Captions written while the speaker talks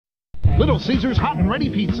Little Caesars Hot and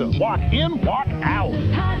Ready Pizza. Walk in, walk out.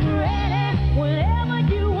 Hot and ready, whenever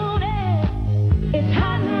you want it. It's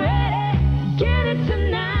hot and ready, get it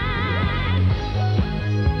tonight.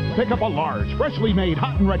 Pick up a large, freshly made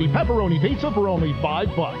hot and ready pepperoni pizza for only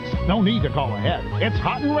 $5. No need to call ahead. It's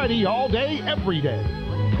hot and ready all day, every day.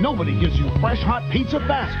 Nobody gives you fresh hot pizza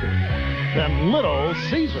faster than Little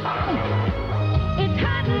Caesars. It's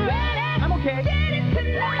hot and ready. I'm okay. Get it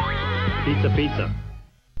tonight. Pizza.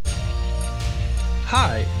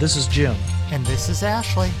 Hi, this is Jim, And this is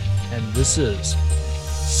Ashley. and this is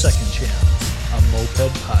Second Chance, a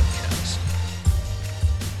Moped Podcast.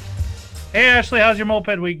 Hey, Ashley, how's your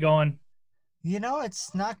moped week going? You know,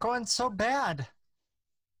 it's not going so bad.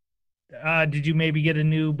 Did you maybe get a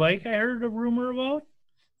new bike I heard a rumor about?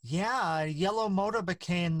 Yeah, a yellow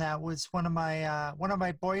Motorbacane that was one of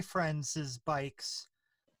my boyfriend's bikes.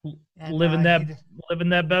 And, Living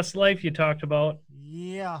that best life you talked about.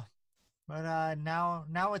 Yeah. But now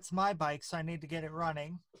it's my bike, so I need to get it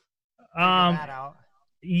running. Figure that out.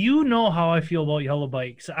 You know how I feel about yellow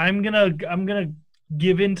bikes. I'm gonna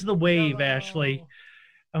give into the wave, Yellow. Ashley.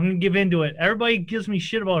 I'm gonna give into it. Everybody gives me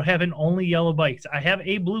shit about having only yellow bikes. I have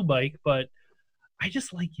a blue bike, but I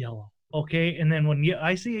just like yellow. Okay, and then when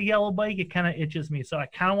I see a yellow bike, it kind of itches me. So I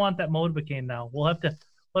kind of want that Motorbacane now. We'll have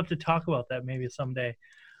to talk about that maybe someday.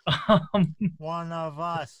 One of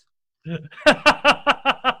us.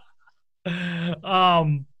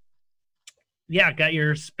 Yeah, got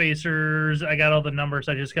your spacers. I got all the numbers.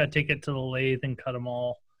 I just got to take it to the lathe and cut them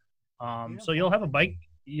all. So you'll have a bike.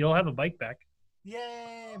 You'll have a bike back.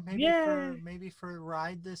 Yay! Yay. Maybe for a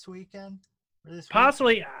ride this weekend. Or this week?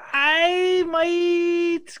 Possibly, I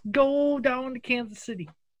might go down to Kansas City.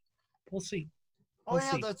 We'll see. Oh We'll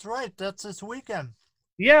yeah, see. that's right. That's this weekend.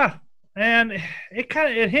 Yeah, and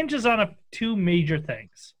it hinges on two major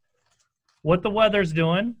things: what the weather's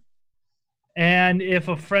doing, and if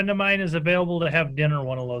a friend of mine is available to have dinner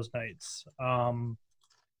one of those nights.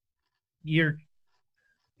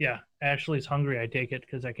 Ashley's hungry. I take it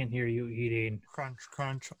because I can hear you eating. Crunch,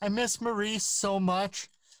 crunch. I miss Maurice so much.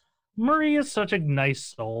 Marie is such a nice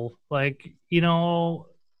soul. Like, you know,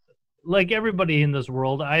 like everybody in this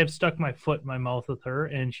world, I have stuck my foot in my mouth with her,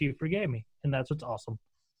 and she forgave me, and that's what's awesome.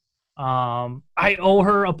 I owe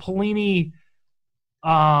her a Polini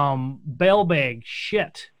bail bag.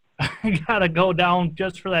 Shit. I gotta go down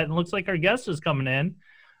just for that. It looks like our guest is coming in.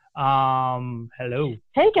 Hello.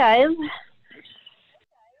 Hey guys.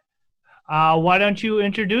 Why don't you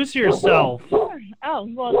introduce yourself? Oh,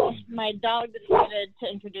 well, my dog decided to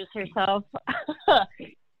introduce herself.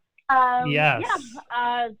 Yes. Yeah,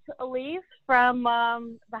 it's Elise from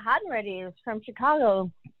the Hot and Ready's from Chicago.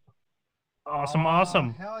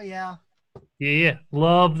 Awesome. Hell yeah. Yeah.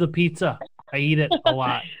 Love the pizza. I eat it a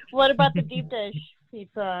lot. What about the deep dish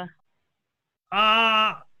pizza?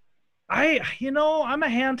 I'm a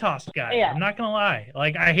hand tossed guy. Yeah. I'm not gonna lie.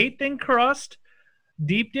 Like, I hate thin crust.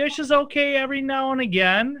 Deep dish is okay every now and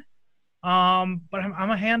again. But I'm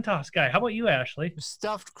a hand tossed guy. How about you, Ashley?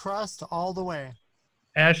 Stuffed crust all the way.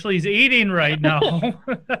 Ashley's eating right now.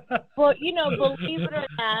 Well, believe it or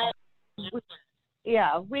not,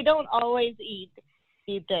 we don't always eat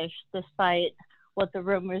deep dish, despite what the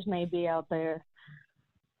rumors may be out there.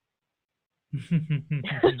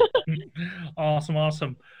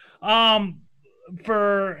 Awesome.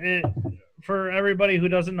 For everybody who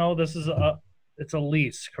doesn't know, this is it's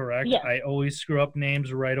Elise, correct? Yeah. I always screw up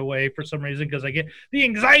names right away for some reason because I get the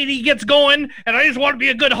anxiety gets going and I just want to be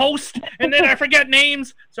a good host and then I forget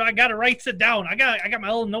names, so I gotta write it down. I got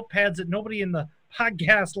my little notepads that nobody in the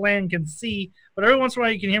podcast land can see, but every once in a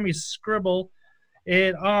while you can hear me scribble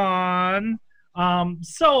it on.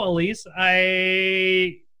 So Elise,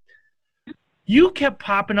 you kept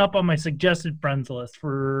popping up on my suggested friends list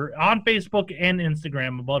on Facebook and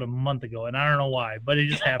Instagram about a month ago, and I don't know why, but it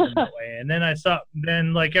just happened that way. And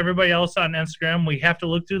then like everybody else on Instagram, we have to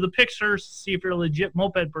look through the pictures to see if you're a legit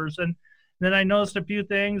moped person. And then I noticed a few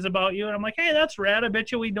things about you, and I'm like, hey, that's rad. I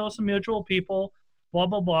bet you we know some mutual people, blah,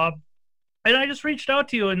 blah, blah. And I just reached out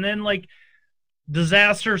to you, and then, like,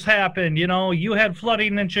 disasters happened. You had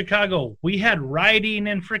flooding in Chicago. We had rioting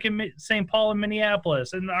in freaking St. Paul and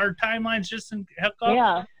Minneapolis, and our timelines just didn't hook up.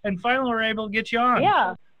 Yeah. And finally, we're able to get you on.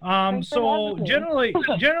 Yeah. Thanks for So having me.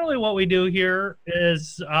 generally, what we do here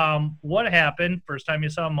is what happened. First time you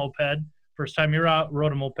saw a moped. First time you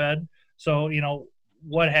rode a moped. So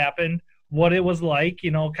what happened, what it was like.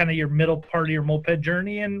 Kind of your middle part of your moped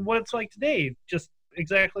journey, and what it's like today. Just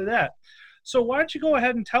exactly that. So why don't you go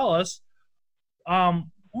ahead and tell us? When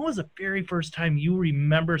was the very first time you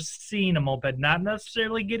remember seeing a moped? Not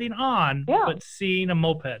necessarily getting on, Yeah. but seeing a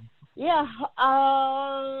moped. Yeah.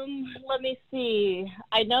 let me see.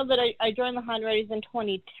 I know that I joined the Hot and Ready's in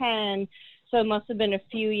 2010, so it must have been a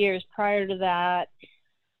few years prior to that.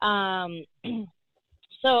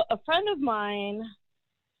 So a friend of mine,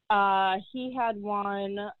 he had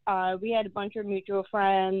one. We had a bunch of mutual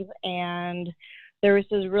friends, and there was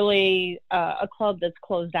this really a club that's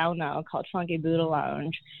closed down now called Funky Buddha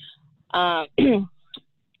Lounge.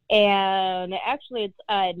 And actually,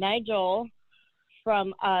 it's Nigel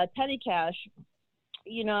from Petty Cash.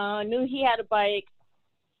 You know, knew he had a bike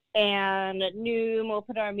and knew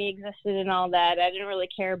Moped Army existed and all that. I didn't really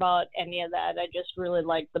care about any of that. I just really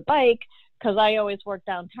liked the bike because I always worked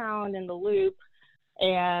downtown in the Loop,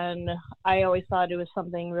 and I always thought it was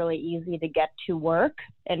something really easy to get to work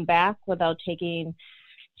and back without taking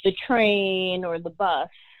the train or the bus.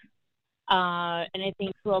 And I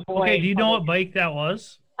think to avoid. Okay, do you know what bike that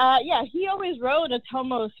was? Yeah, he always rode a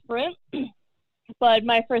Tomo Sprint, but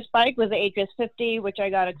my first bike was a HS50, which I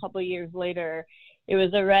got a couple years later. It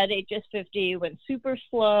was a red HS50, went super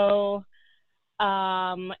slow,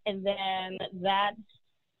 and then that.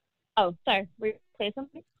 Oh, sorry, were you saying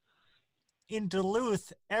something? In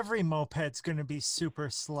Duluth, every moped's going to be super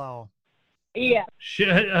slow. Yeah.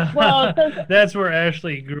 Well, that's where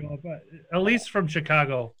Ashley grew up, at least from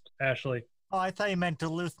Chicago, Ashley. Oh, I thought you meant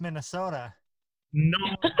Duluth, Minnesota. No,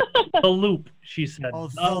 the Loop, she said. Oh,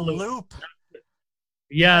 the Loop.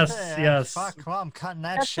 Yes, yes. Fuck, well, I'm cutting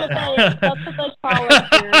that shit That's out. what they call it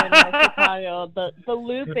here in Chicago. The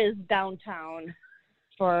Loop is downtown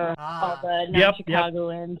for all the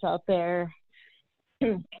non-Chicagoans out there.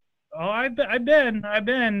 Oh, I've been.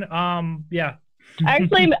 Yeah.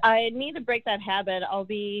 Actually, I need to break that habit. I'll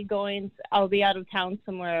be out of town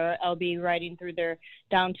somewhere. I'll be riding through their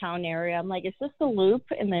downtown area. I'm like, is this the Loop?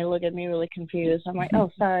 And they look at me really confused. I'm like,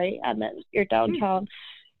 oh, sorry, I meant your downtown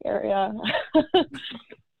area.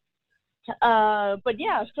 But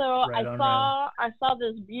yeah, so Right I saw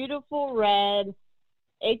this beautiful red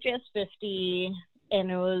HS50,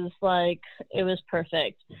 and it was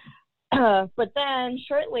perfect. But then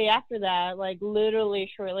shortly after that, like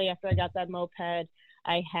literally shortly after I got that moped,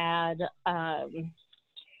 I had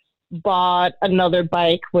bought another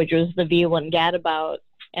bike, which was the V1 Gadabout,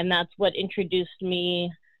 and that's what introduced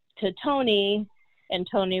me to Tony. And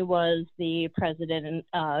Tony was the president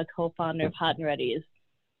and co-founder of Hot and Ready's.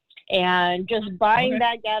 And just buying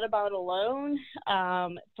that Gadabout alone,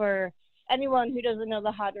 for anyone who doesn't know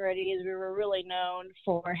the Hot and Ready's, we were really known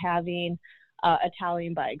for having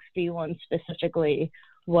Italian bikes. V1 specifically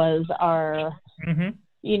was our,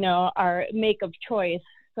 our make of choice.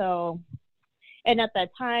 So, and at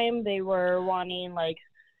that time they were wanting like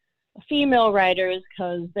female riders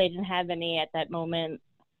because they didn't have any at that moment.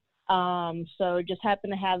 So just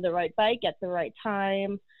happened to have the right bike at the right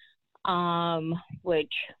time,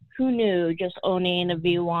 which who knew, just owning a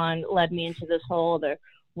V1 led me into this whole other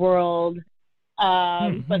world.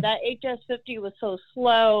 But that HS50 was so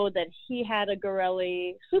slow that he had a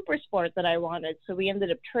Gorelli Super Sport that I wanted. So we ended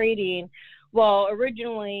up trading. Well,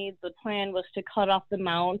 originally the plan was to cut off the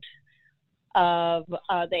mount of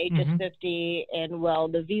the HS50 and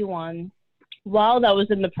weld the V1. While that was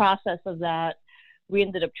in the process of that, we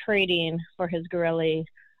ended up trading for his Gorelli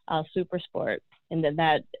Super Sport. And then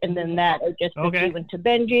that HS50 went to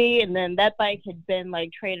Benji, and then that bike had been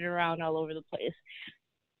like traded around all over the place.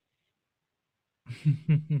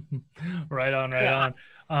 Right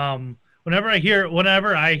on. Whenever I hear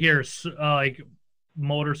like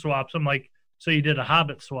motor swaps, I'm like, so you did a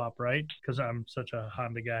Hobbit swap, right? Because I'm such a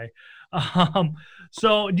Honda guy.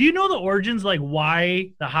 So do you know the origins, like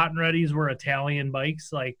why the Hot and Ready's were Italian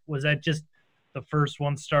bikes? Like, was that just the first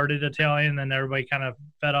one started Italian, and everybody kind of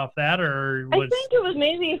fed off that, or I think it was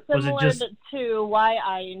maybe similar to why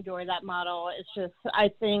I enjoy that model. It's just I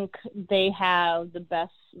think they have the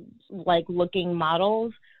best like looking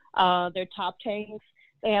models. Their top tanks,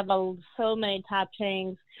 they have so many top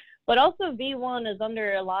tanks, but also V1 is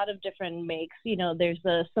under a lot of different makes. You know, there's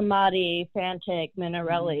the Samati, Fantic,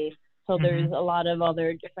 Minarelli, so there's a lot of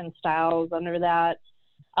other different styles under that.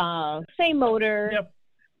 Same motor. Yep.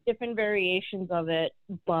 Different variations of it,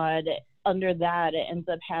 but under that it ends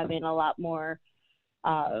up having a lot more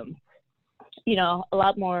a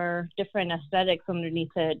lot more different aesthetics underneath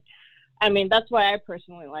it. I mean, that's why I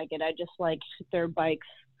personally like it. I just like their bikes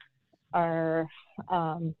are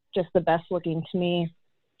just the best looking to me.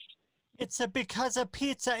 It's because a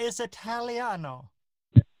pizza is Italiano.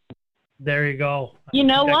 There you go. You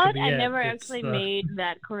know what? I never actually made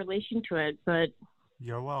that correlation to it, but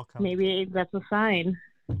you're welcome. Maybe that's a sign.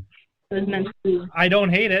 It was meant to. I don't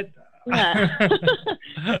hate it. Yeah.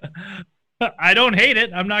 I don't hate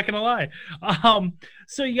it. I'm not gonna lie.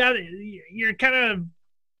 So you're kind of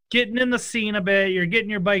getting in the scene a bit. You're getting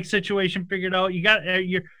your bike situation figured out. You got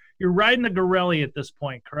you're riding the Gorelli at this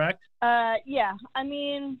point, correct? Yeah. I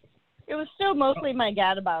mean, it was still mostly my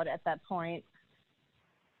gadabout at that point.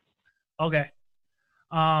 Okay.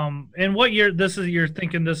 And what year this is? You're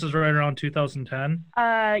thinking this is right around 2010?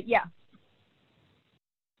 Yeah.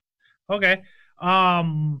 Okay.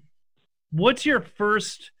 What's your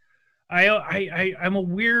first? I'm a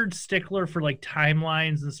weird stickler for like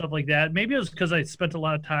timelines and stuff like that. Maybe it was because I spent a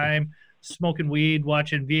lot of time smoking weed,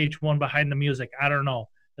 watching VH1 Behind the Music. I don't know,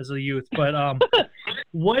 as a youth, but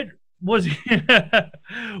what was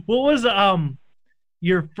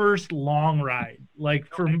your first long ride? Like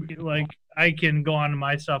for me, like I can go on to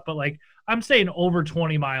my stuff, but like I'm saying over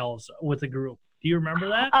 20 miles with a group. Do you remember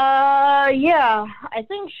that? Yeah. I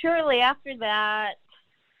think shortly after that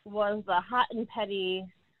was the Hot and Petty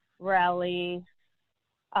rally.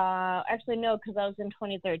 Actually, no, because I was in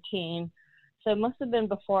 2013, so it must have been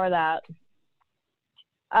before that.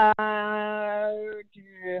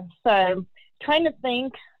 So trying to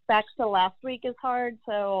think back to last week is hard,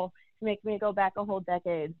 so make me go back a whole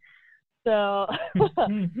decade. So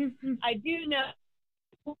I do know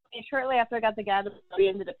shortly after I got the Gadabout, we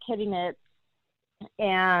ended up kitting it,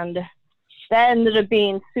 and that ended up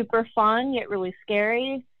being super fun yet really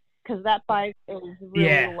scary because that bike is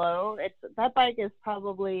really low. That bike is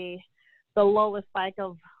probably the lowest bike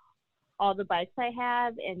of all the bikes I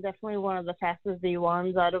have, and definitely one of the fastest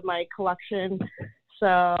V1s out of my collection.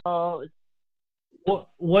 So,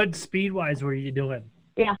 what speed wise were you doing?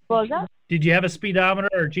 Yeah, what was that? Did you have a speedometer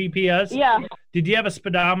or GPS? Yeah. Did you have a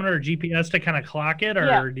speedometer or GPS to kind of clock it,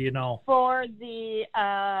 or do you know? For the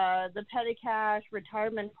Petty Cash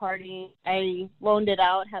retirement party, I loaned it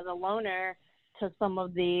out, had a loaner to some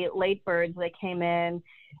of the late birds that came in,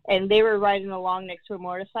 and they were riding along next to a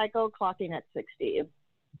motorcycle, clocking at 60.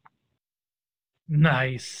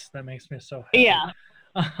 Nice. That makes me so happy. Yeah.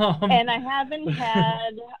 And I haven't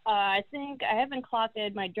had, I think I haven't clocked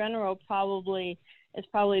it. My General is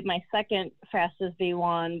probably my second fastest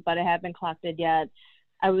V1, but I haven't clocked it yet.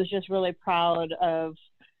 I was just really proud of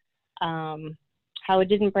how it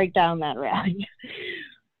didn't break down that rally.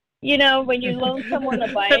 You know, when you loan someone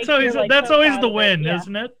a bike, that's always the win,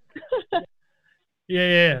 isn't it?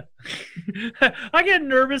 Yeah. I get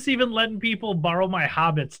nervous even letting people borrow my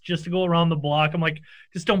Hobbits just to go around the block. I'm like,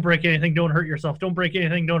 just don't break anything, don't hurt yourself. Don't break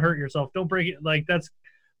anything, don't hurt yourself. Don't break it. Like, that's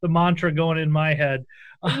the mantra going in my head.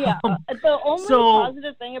 Yeah. The only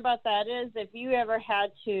positive thing about that is if you ever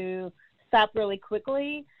had to stop really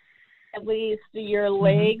quickly, at least your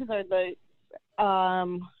legs are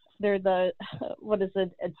they're the what is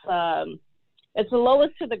it? It's the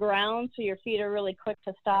lowest to the ground, so your feet are really quick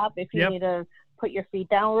to stop if you need to put your feet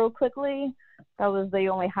down real quickly. That was the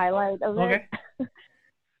only highlight of it.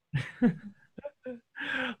 Okay.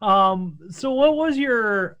 So what was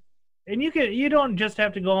your, and you don't just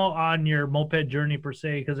have to go on your moped journey per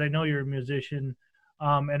se, because I know you're a musician,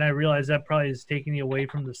 and I realize that probably is taking you away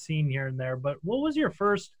from the scene here and there, but what was your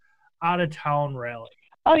first out of town rally?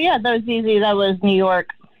 Oh yeah, that was easy. That was New York.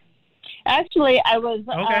 Actually, I was,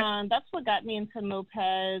 that's what got me into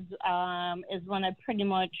mopeds, is when I pretty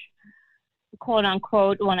much, quote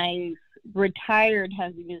unquote, when I retired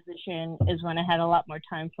as a musician is when I had a lot more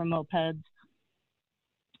time for mopeds.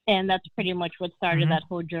 And that's pretty much what started that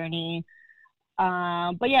whole journey.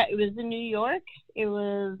 But yeah, it was in New York. It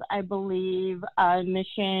was, I believe,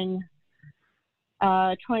 Mission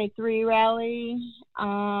 23 rally. So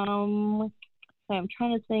I'm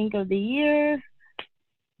trying to think of the year.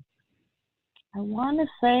 I want to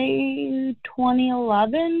say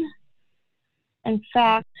 2011. In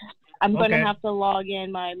fact, I'm going to have to log in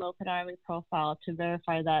my Moped Army profile to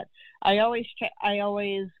verify that. I always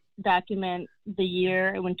document the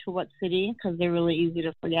year and went to what city because they're really easy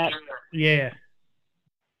to forget. Yeah.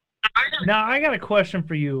 Now I got a question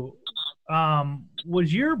for you.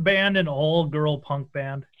 Was your band an all-girl punk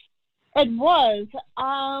band? It was.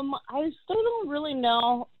 I still don't really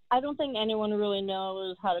know. I don't think anyone really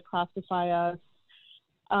knows how to classify us.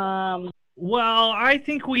 Well, I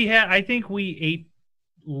think we ate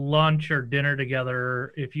lunch or dinner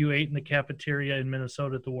together if you ate in the cafeteria in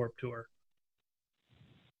Minnesota at the Warped Tour.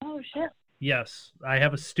 Oh shit. Yes, I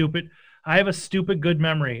have a stupid good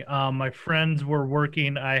memory. My friends were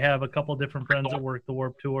working. I have a couple different friends that work the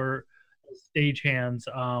Warped Tour, stagehands.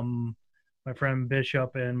 My friend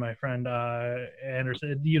Bishop and my friend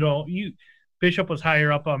Anderson. Bishop was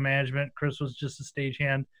higher up on management. Chris was just a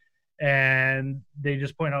stagehand, and they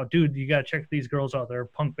just point out, dude, you gotta check these girls out. They're a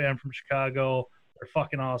punk band from Chicago. They're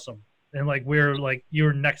fucking awesome. And like we're like,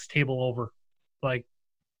 you're next table over. Like,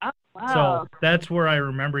 Wow. So that's where I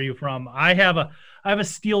remember you from. I have a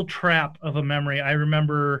steel trap of a memory. I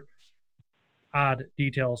remember odd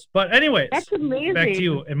details. But anyways, That's amazing. back to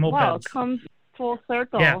you and mopeds. Wow, come full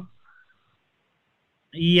circle. Yeah.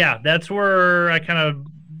 Yeah, that's where I kind of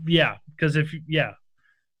because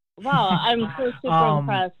Wow, I'm so super Um,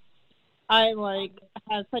 impressed. I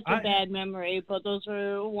have such a bad memory, but those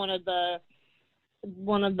were one of the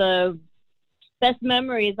best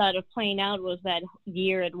memories out of playing out was that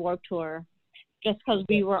year at Warped Tour, just because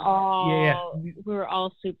we were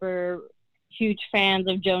all super huge fans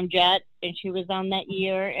of Joan Jett, and she was on that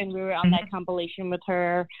year, and we were on that compilation with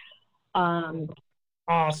her.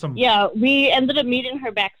 Awesome. Yeah, we ended up meeting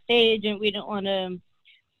her backstage, and we didn't want to.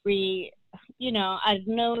 I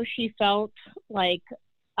know she felt like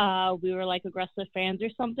we were like aggressive fans or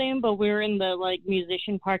something, but we were in the like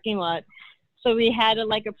musician parking lot. So we had to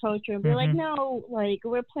like approach her and be like, no, like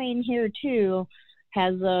we're playing here too,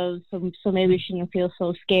 so maybe she didn't feel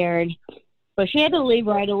so scared. But she had to leave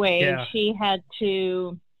right away. Yeah. She had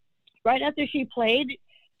to, right after she played,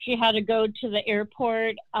 she had to go to the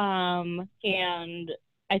airport, and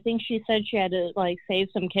I think she said she had to like save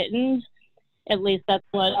some kittens. At least that's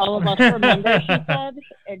what all of us remember. She said,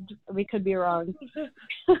 and we could be wrong.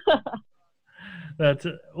 Let's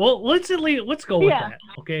go with that.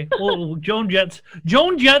 Okay. Well, Joan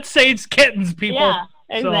Jett saves kittens, people. Yeah,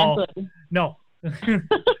 exactly. So, no.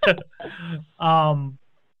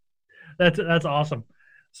 That's awesome.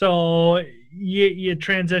 So you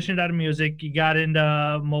transitioned out of music, you got into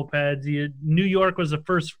mopeds. New York was the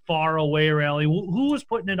first far away rally. Who was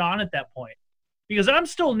putting it on at that point? Because I'm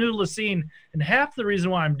still new to the scene, and half the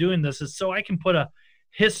reason why I'm doing this is so I can put a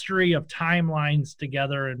history of timelines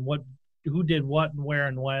together and who did what and where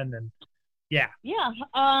and when, and yeah.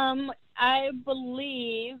 I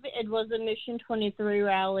believe it was a Mission 23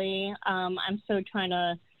 rally. I'm still trying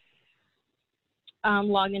to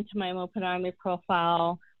log into my Moped Army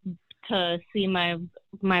profile to see my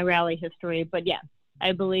rally history, but yeah,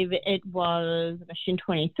 I believe it was Mission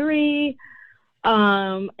 23.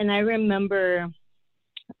 And I remember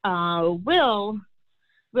William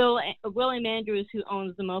Andrews, who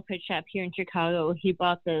owns the moped shop here in Chicago, he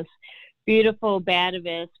bought this beautiful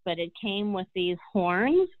Batavis, but it came with these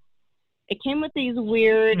horns. It came with these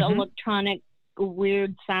weird electronic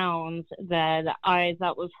weird sounds that I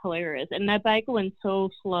thought was hilarious. And that bike went so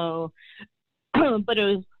slow, but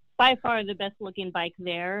it was by far the best looking bike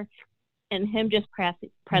there. And him just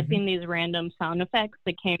pressing these random sound effects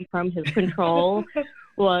that came from his control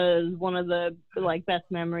was one of the like best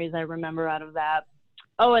memories I remember out of that.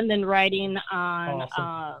 Oh, and then riding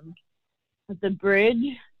on the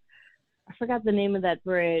bridge. I forgot the name of that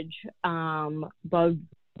bridge. But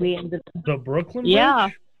we ended up, the Brooklyn Bridge? Yeah.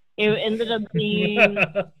 It ended up being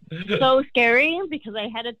so scary because I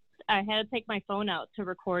had to take my phone out to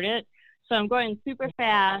record it. So I'm going super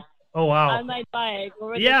fast. Oh, wow. On my bike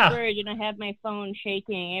over the bridge, and I had my phone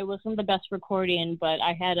shaking. It wasn't the best recording, but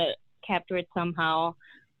I had to capture it somehow.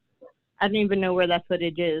 I don't even know where that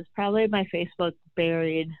footage is. Probably my Facebook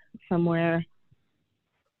buried somewhere.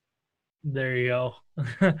 There you go.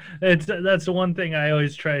 That's the one thing I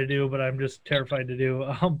always try to do, but I'm just terrified to do.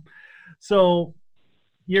 So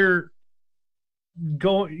you're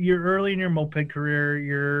early in your moped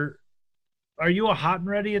career. Are you a hot and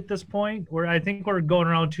ready at this point? Where I think we're going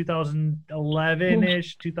around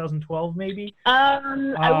 2011-ish, 2012 maybe?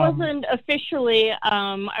 I wasn't officially,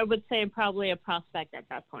 I would say probably a prospect at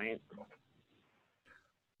that point.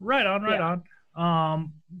 Right on.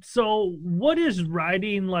 So what is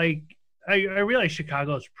riding like? I realize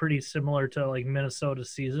Chicago is pretty similar to like Minnesota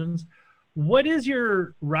seasons. What is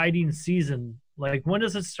your riding season? Like, when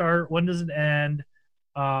does it start? When does it end?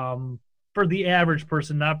 For the average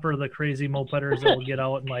person, not for the crazy mopeders that will get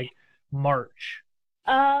out in like March.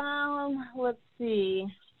 Let's see.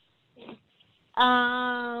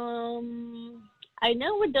 I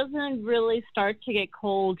know it doesn't really start to get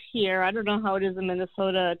cold here. I don't know how it is in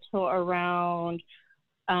Minnesota till around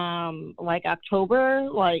like October.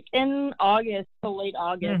 Like in August to late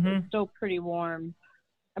August, it's still pretty warm.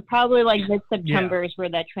 Probably like mid-September is where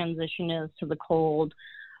that transition is to the cold.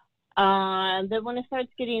 Then when it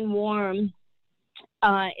starts getting warm,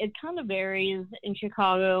 it kind of varies in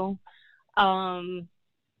Chicago.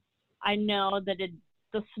 I know that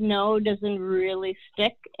the snow doesn't really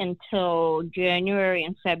stick until January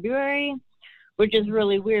and February, which is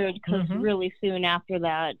really weird because really soon after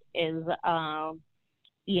that is,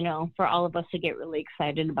 for all of us to get really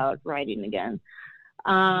excited about riding again.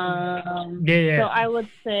 So I would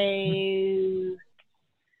say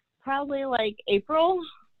probably like April.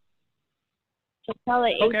 So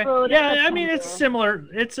probably Okay. April to Yeah, I mean it's September.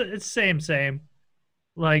 similar. It's same.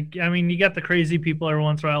 Like, I mean, you got the crazy people every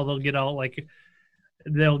once in a while. They'll get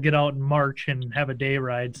out in March and have a day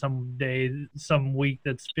ride some week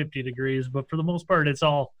that's 50 degrees. But for the most part, it's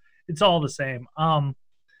all the same.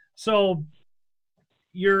 So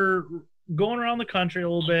you're going around the country a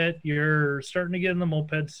little bit. You're starting to get in the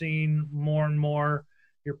moped scene more and more.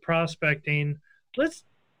 You're prospecting. Let's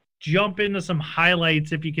jump into some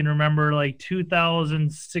highlights if you can remember, like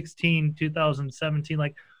 2016, 2017.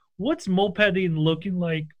 Like, what's mopeding looking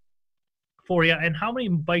like for you, and how many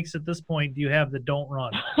bikes at this point do you have that don't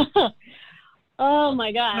run? Oh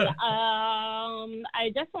my God.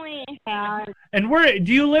 I definitely have. And where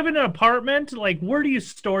do you live in an apartment? Like, where do you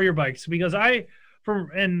store your bikes? Because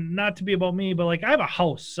and not to be about me, but like I have a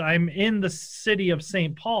house. I'm in the city of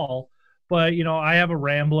St. Paul, but I have a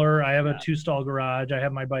Rambler. I have a 2-stall garage. I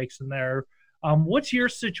have my bikes in there. What's your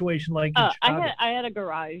situation like in Chicago? I had a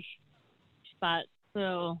garage spot,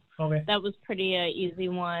 so Okay. that was pretty easy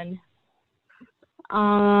one.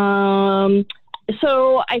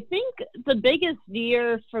 So I think the biggest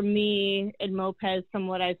year for me in mopeds from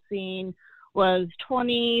what I've seen was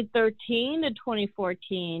 2013 to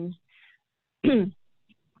 2014.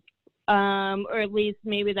 Or at least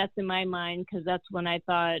maybe that's in my mind, because that's when I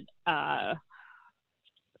thought,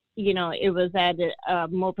 it was that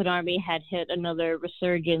Moped Army had hit another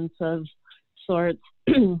resurgence of sorts.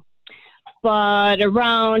 But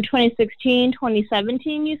around 2016,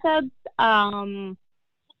 2017, you said?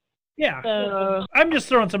 Yeah. So, I'm just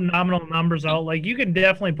throwing some nominal numbers out. Like, you can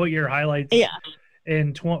definitely put your highlights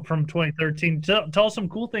from 2013. Tell us some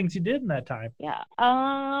cool things you did in that time. yeah.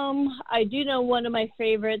 I do know one of my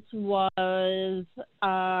favorites was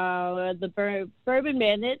the Bourbon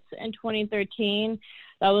Bandits in 2013.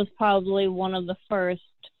 That was probably one of the first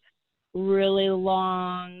really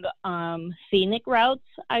long scenic routes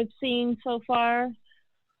I've seen so far.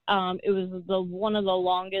 It was one of the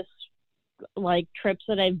longest trips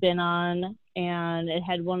that I've been on, and it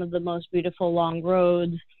had one of the most beautiful long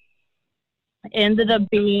roads. It ended up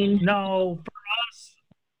being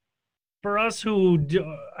for us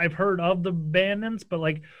I've heard of the Bandits, but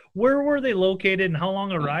like, where were they located and how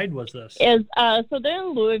long a ride was this? So they're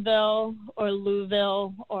in Louisville,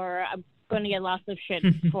 or I'm going to get lots of shit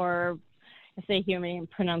for if they hear me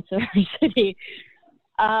pronounce their city.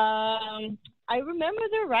 I remember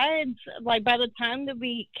the rides, like, by the time that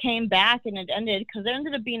we came back and it ended, because there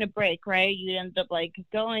ended up being a break, right? You ended up, like,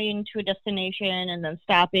 going to a destination and then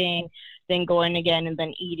stopping, then going again and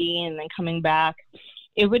then eating and then coming back.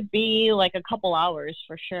 It would be, like, a couple hours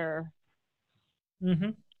for sure.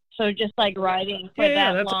 Mm-hmm. So just, like, riding for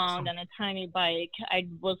that long awesome. on a tiny bike, I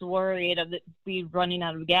was worried of it be running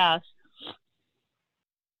out of gas.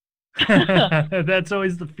 That's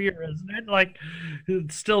always the fear, isn't it? Like,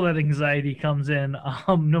 still that anxiety comes in.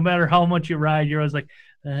 No matter how much you ride, you're always like,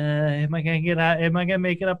 am I gonna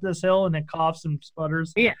make it up this hill? And it coughs and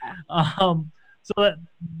sputters. Yeah. So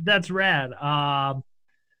that's rad.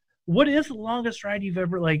 What is the longest ride you've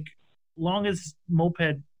ever, like, longest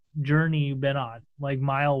moped journey you've been on, like,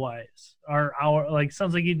 mile wise or hour? Like,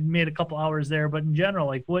 sounds like you made a couple hours there, but in general,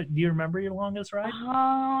 like, what do you remember your longest ride?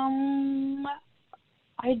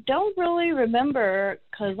 I don't really remember,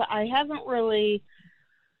 because I haven't really.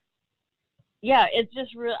 Yeah, it's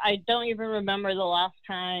just real. I don't even remember the last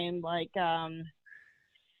time. Like,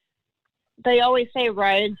 they always say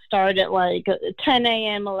rides start at like 10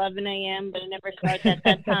 a.m., 11 a.m., but it never starts at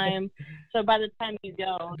that time. So by the time you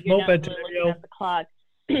go, you're not really looking at the clock.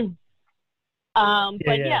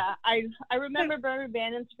 But yeah, I remember Bourbon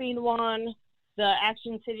Bandits being one. The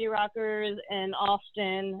Action City Rockers in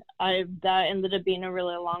Austin, that ended up being a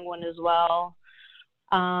really long one as well.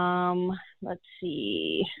 Let's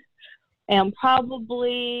see. And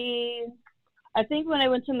probably, I think when I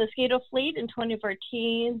went to Mosquito Fleet in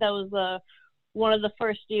 2014, that was one of the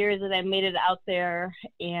first years that I made it out there,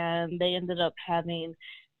 and they ended up having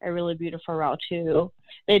a really beautiful route too.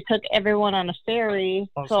 They took everyone on a ferry,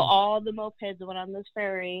 awesome. So all the mopeds went on this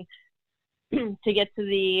ferry to get to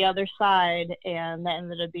the other side, and that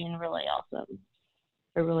ended up being really awesome.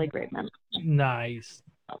 A really great memory. Nice.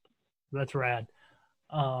 That's rad.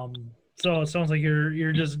 So it sounds like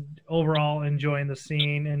you're just overall enjoying the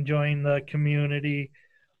scene, enjoying the community.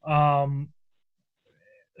 What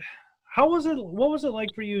was it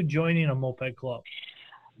like for you joining a moped club?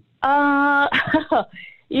 That's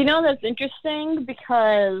interesting,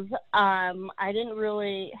 because I didn't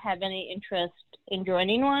really have any interest in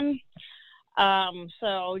joining one.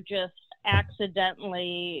 So just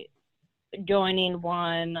accidentally joining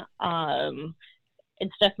one,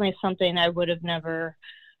 it's definitely something I would have never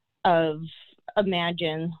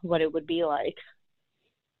imagine what it would be like.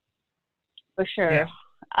 For sure.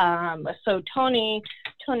 So Tony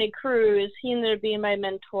Cruz, he ended up being my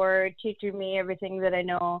mentor, teaching me everything that I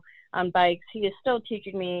know on bikes. He is still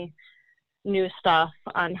teaching me new stuff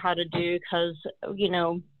on how to do, because, you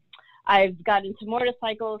know, I've got into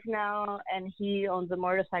motorcycles now, and he owns a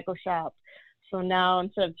motorcycle shop. So now,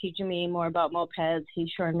 instead of teaching me more about mopeds, he's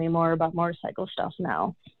showing me more about motorcycle stuff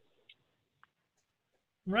now.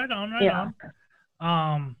 Right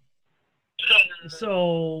on.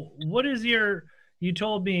 So what is you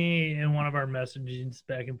told me in one of our messages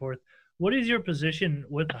back and forth, what is your position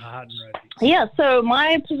with the Hot and Ready? Yeah, so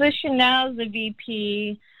my position now is a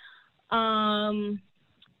VP. I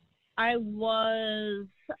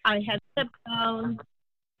had stepped down.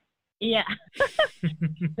 Yeah,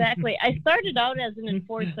 exactly. I started out as an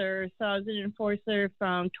enforcer. So I was an enforcer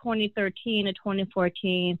from 2013 to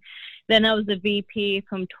 2014. Then I was a VP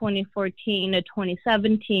from 2014 to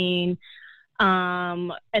 2017.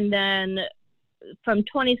 And then from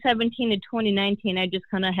 2017 to 2019, I just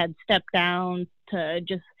kind of had stepped down to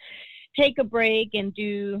just take a break and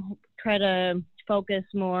try to focus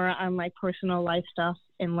more on like personal life stuff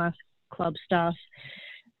and less club stuff.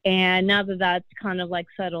 And now that that's kind of like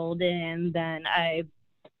settled in, then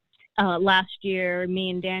last year, me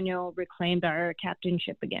and Daniel reclaimed our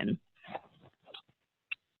captainship again.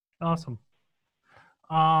 Awesome.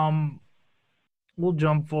 We'll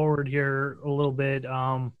jump forward here a little bit.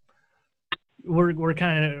 We're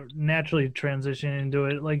kind of naturally transitioning into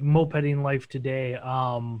it, like mopeding life today.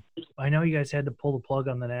 I know you guys had to pull the plug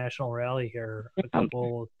on the national rally here at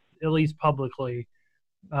least publicly,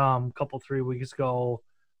 couple 3 weeks ago.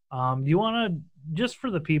 Do you want to, just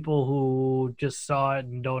for the people who just saw it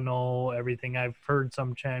and don't know everything, I've heard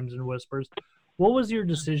some chimes and whispers, what was your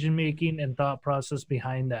decision making and thought process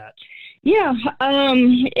behind that? Yeah,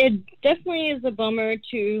 it definitely is a bummer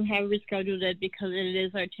to have rescheduled it, because it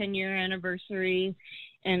is our 10-year anniversary,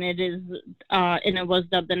 and it was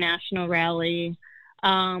dubbed the National Rally.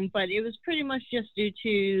 But it was pretty much just due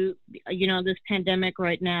to, you know, this pandemic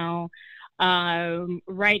right now.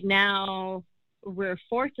 Right now, we're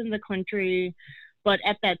fourth in the country, but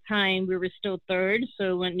at that time we were still third.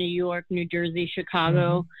 So went New York, New Jersey,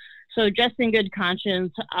 Chicago. So just in good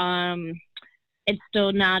conscience, it's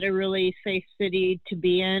still not a really safe city to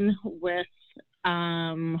be in with,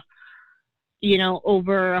 you know,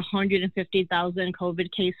 over 150,000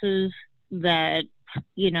 COVID cases that,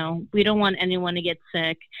 you know, we don't want anyone to get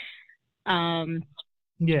sick. And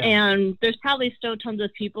there's probably still tons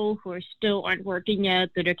of people who aren't working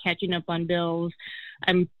yet that are catching up on bills.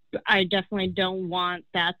 I definitely don't want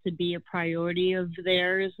that to be a priority of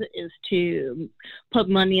theirs, is to put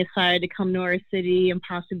money aside to come to our city and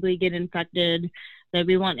possibly get infected. That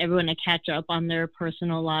we want everyone to catch up on their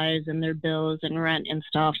personal lives and their bills and rent and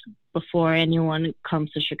stuff before anyone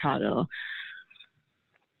comes to Chicago.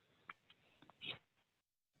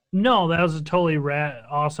 No, that was a totally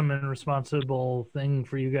awesome and responsible thing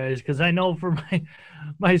for you guys, because I know for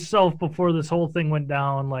myself, before this whole thing went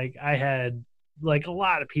down, like I had, like a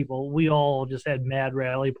lot of people, we all just had mad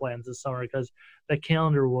rally plans this summer because the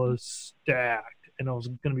calendar was stacked and it was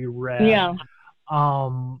going to be rad. Yeah.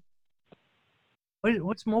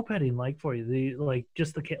 What's mopeding like for you?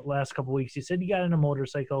 Just the last couple of weeks, you said you got into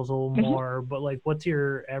motorcycles a little more, but like, what's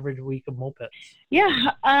your average week of mopeds?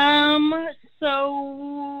 Yeah.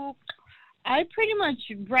 So I pretty much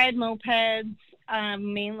ride mopeds,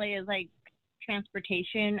 mainly as like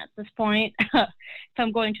transportation at this point. If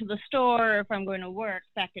I'm going to the store, if I'm going to work,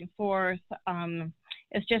 back and forth,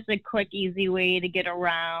 it's just a quick, easy way to get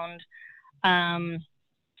around. I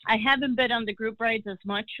haven't been on the group rides as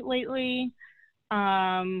much lately,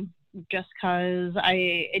 just because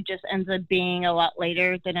it just ends up being a lot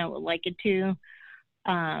later than I would like it to.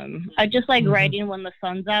 I just like riding when the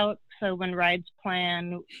sun's out. So when rides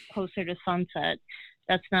plan closer to sunset,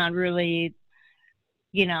 that's not really,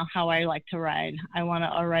 you know, how I like to ride. I want to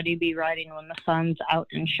already be riding when the sun's out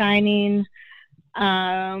and shining.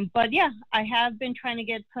 But yeah, I have been trying to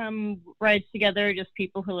get some rides together, just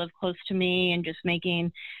people who live close to me, and just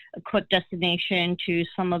making a quick destination to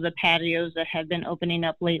some of the patios that have been opening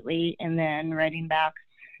up lately, and then riding back.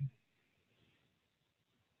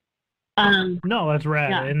 No, that's rad.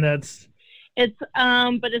 Yeah. And it's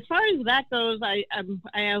but as far as that goes, I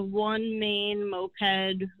have one main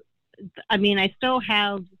moped. I mean, I still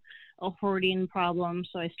have a hoarding problem,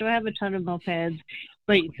 so I still have a ton of mopeds,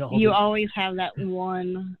 but you always have that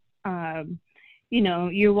one, you know,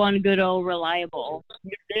 your one good old reliable.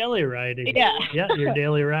 Your daily rider. Yeah. Yeah, your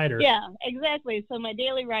daily rider. Yeah, exactly. So my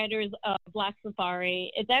daily rider is Black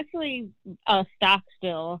Safari. It's actually stock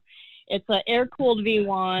still. It's an air-cooled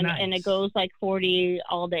V1, and Nice. it goes like 40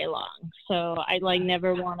 all day long. So I like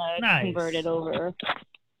never want to Nice. convert it over.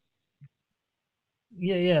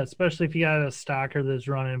 Yeah, especially if you got a stocker that's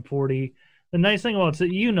running 40. The nice thing about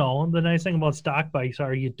the nice thing about stock bikes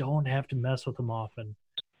are you don't have to mess with them often.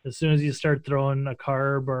 As soon as you start throwing a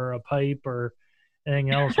carb or a pipe or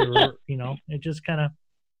anything else, or it just kind of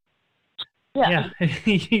Yeah.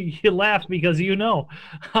 you laugh because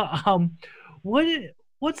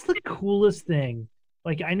what's the coolest thing?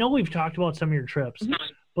 Like, I know we've talked about some of your trips,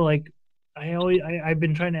 but like I've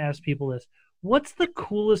been trying to ask people this. What's the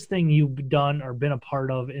coolest thing you've done or been a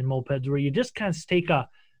part of in mopeds where you just kind of take a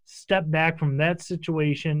step back from that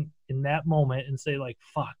situation in that moment and say, like,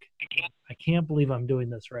 fuck, I can't believe I'm doing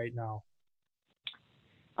this right now?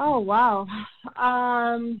 Oh, wow.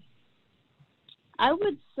 I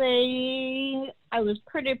would say I was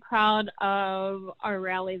pretty proud of our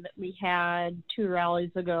rally that we had 2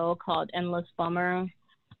 rallies ago called Endless Bummer.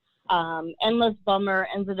 Endless Bummer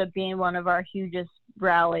ended up being one of our hugest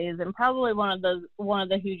rallies and probably one of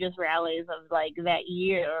the hugest rallies of like that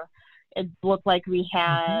year. It looked like we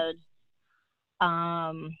had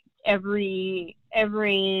every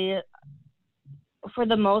for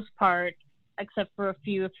the most part, except for a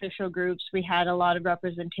few official groups, we had a lot of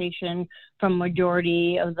representation from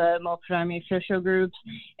majority of the Moped Army official groups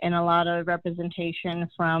and a lot of representation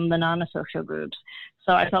from the non-official groups.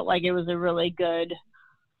 So I felt like it was a really good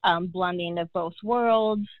blending of both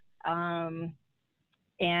worlds. And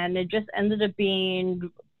it just ended up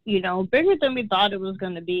being, bigger than we thought it was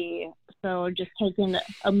going to be. So just taking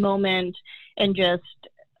a moment and just,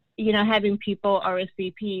 having people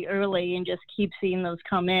RSVP early and just keep seeing those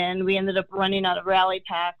come in. We ended up running out of rally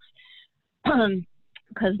packs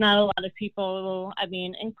because not a lot of people,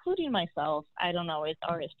 including myself, I don't always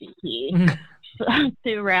RSVP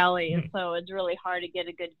to rally. So it's really hard to get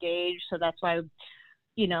a good gauge. So that's why,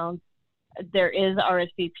 there is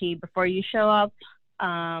RSVP before you show up.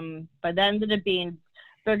 But that ended up being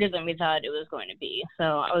bigger than we thought it was going to be.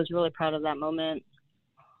 So I was really proud of that moment.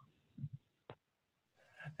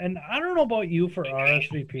 And I don't know about you for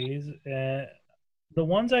RSVPs. The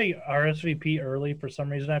ones I RSVP early, for some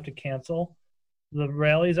reason I have to cancel. The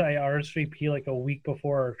rallies I RSVP like a week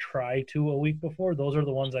before or try to a week before, those are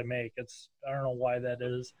the ones I make. I don't know why that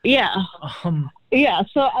is. Yeah. Yeah,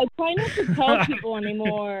 so I try not to tell people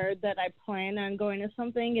anymore that I plan on going to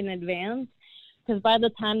something in advance, because by the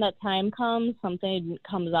time that time comes, something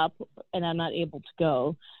comes up and I'm not able to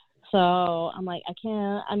go. So I'm like, I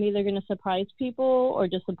can't, I'm either going to surprise people or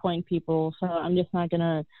disappoint people. So I'm just not going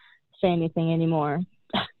to say anything anymore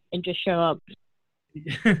and just show up.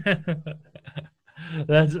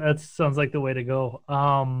 That sounds like the way to go.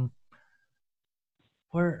 I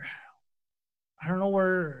don't know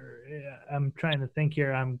where, I'm trying to think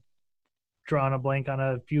here. I'm drawing a blank on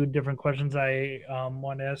a few different questions I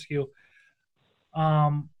want to ask you.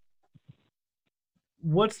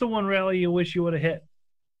 What's the one rally you wish you would have hit?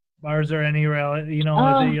 Or is there any rally, that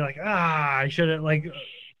you're like, I should have, like...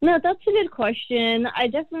 No, that's a good question. I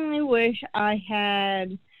definitely wish I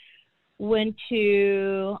had went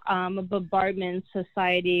to a Bombardment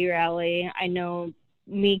Society rally. I know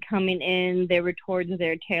me coming in, they were towards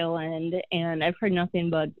their tail end, and I've heard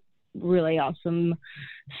nothing but really awesome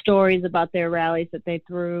stories about their rallies that they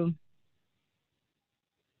threw.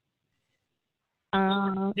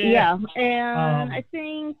 Yeah. And I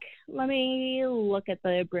think, let me look at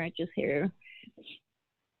the branches here.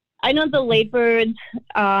 I know the Late Birds.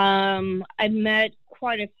 I met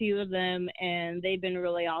quite a few of them, and they've been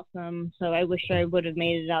really awesome. So I wish I would have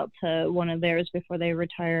made it out to one of theirs before they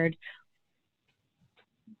retired.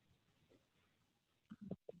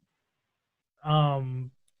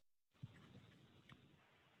 Then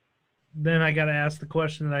I got to ask the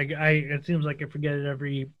question that it seems like I forget it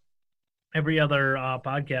every other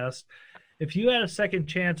podcast. If you had a second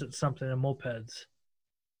chance at something in mopeds,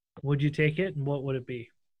 would you take it, and what would it be?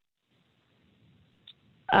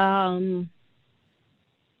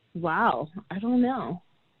 Wow, I don't know.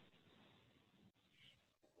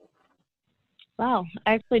 Wow,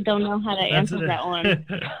 I actually don't know how to answer that one.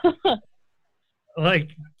 Like,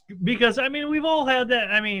 because we've all had that.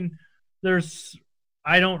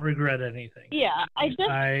 I don't regret anything. Yeah,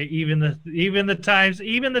 even the times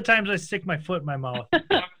I stick my foot in my mouth.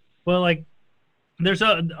 Well, like,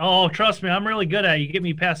 trust me, I'm really good at it. You get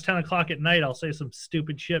me past 10 o'clock at night, I'll say some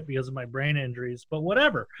stupid shit because of my brain injuries, but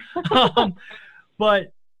whatever.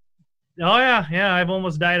 But I've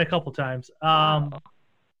almost died a couple times. But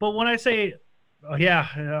when I say,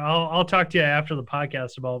 I'll talk to you after the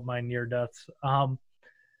podcast about my near deaths.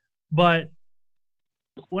 But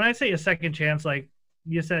when I say a second chance, like,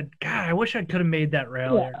 you said, God, I wish I could have made that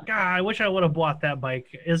rally. Yeah. Or, God, I wish I would have bought that bike.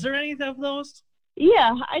 Is there any of those?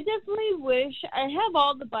 Yeah, I definitely wish I have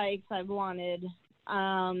all the bikes I've wanted.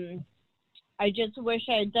 I just wish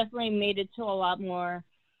I had definitely made it to a lot more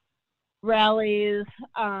rallies.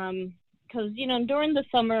 Because, during the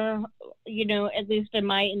summer, at least in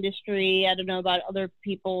my industry, I don't know about other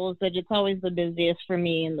people's, but it's always the busiest for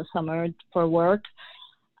me in the summer for work.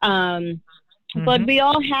 But we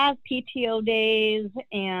all have PTO days,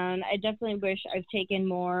 and I definitely wish I've taken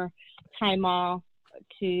more time off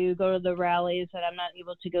to go to the rallies that I'm not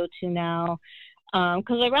able to go to now.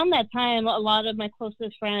 Because around that time, a lot of my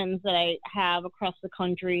closest friends that I have across the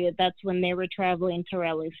country, that's when they were traveling to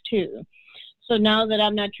rallies too. So now that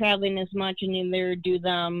I'm not traveling as much, and neither do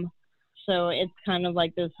them, so it's kind of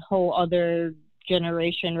like this whole other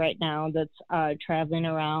generation right now that's traveling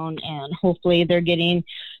around, and hopefully they're getting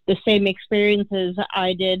the same experiences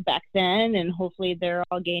I did back then, and hopefully they're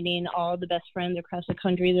all gaining all the best friends across the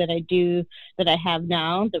country that I have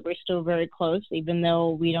now, that we're still very close, even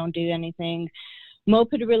though we don't do anything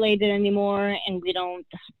moped related anymore, and we don't,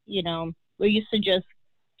 we used to just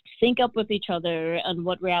sync up with each other on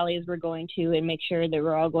what rallies we're going to and make sure that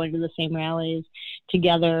we're all going to the same rallies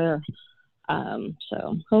together.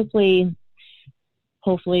 So hopefully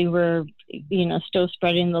we're, still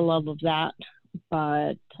spreading the love of that.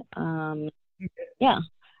 But yeah,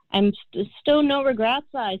 I'm still no regrets.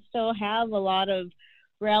 I still have a lot of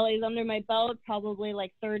rallies under my belt, probably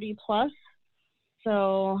like 30 plus.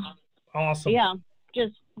 So Awesome. yeah,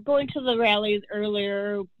 just going to the rallies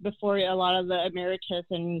earlier before a lot of the emeritus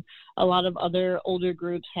and a lot of other older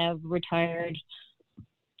groups have retired.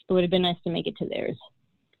 It would have been nice to make it to theirs.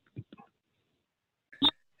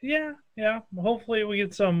 Yeah. Hopefully we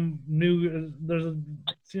get some new.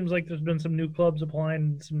 Seems like there's been some new clubs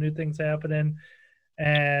applying, some new things happening,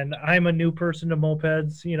 and I'm a new person to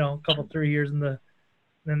mopeds. A couple 3 years in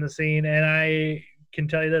the scene, and I can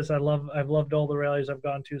tell you this: I've loved all the rallies I've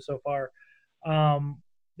gone to so far.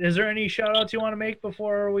 Is there any shout outs you want to make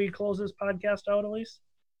before we close this podcast out, Elise?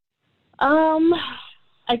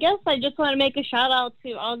 I guess I just want to make a shout out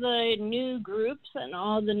to all the new groups and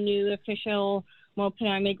all the new official Moped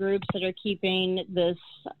Army groups that are keeping this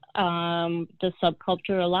the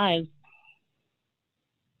subculture alive.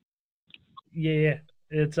 Yeah,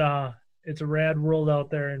 it's a rad world out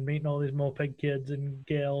there, and meeting all these moped kids and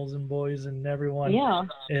gals and boys and everyone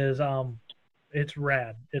is it's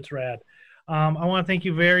rad. It's rad. I want to thank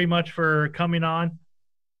you very much for coming on.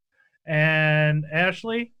 And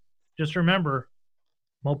Ashley, just remember,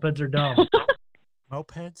 mopeds are dumb.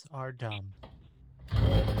 Mopeds are dumb.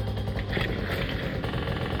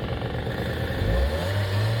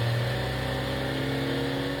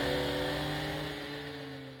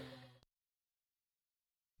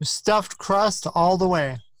 Stuffed crust all the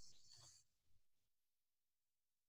way.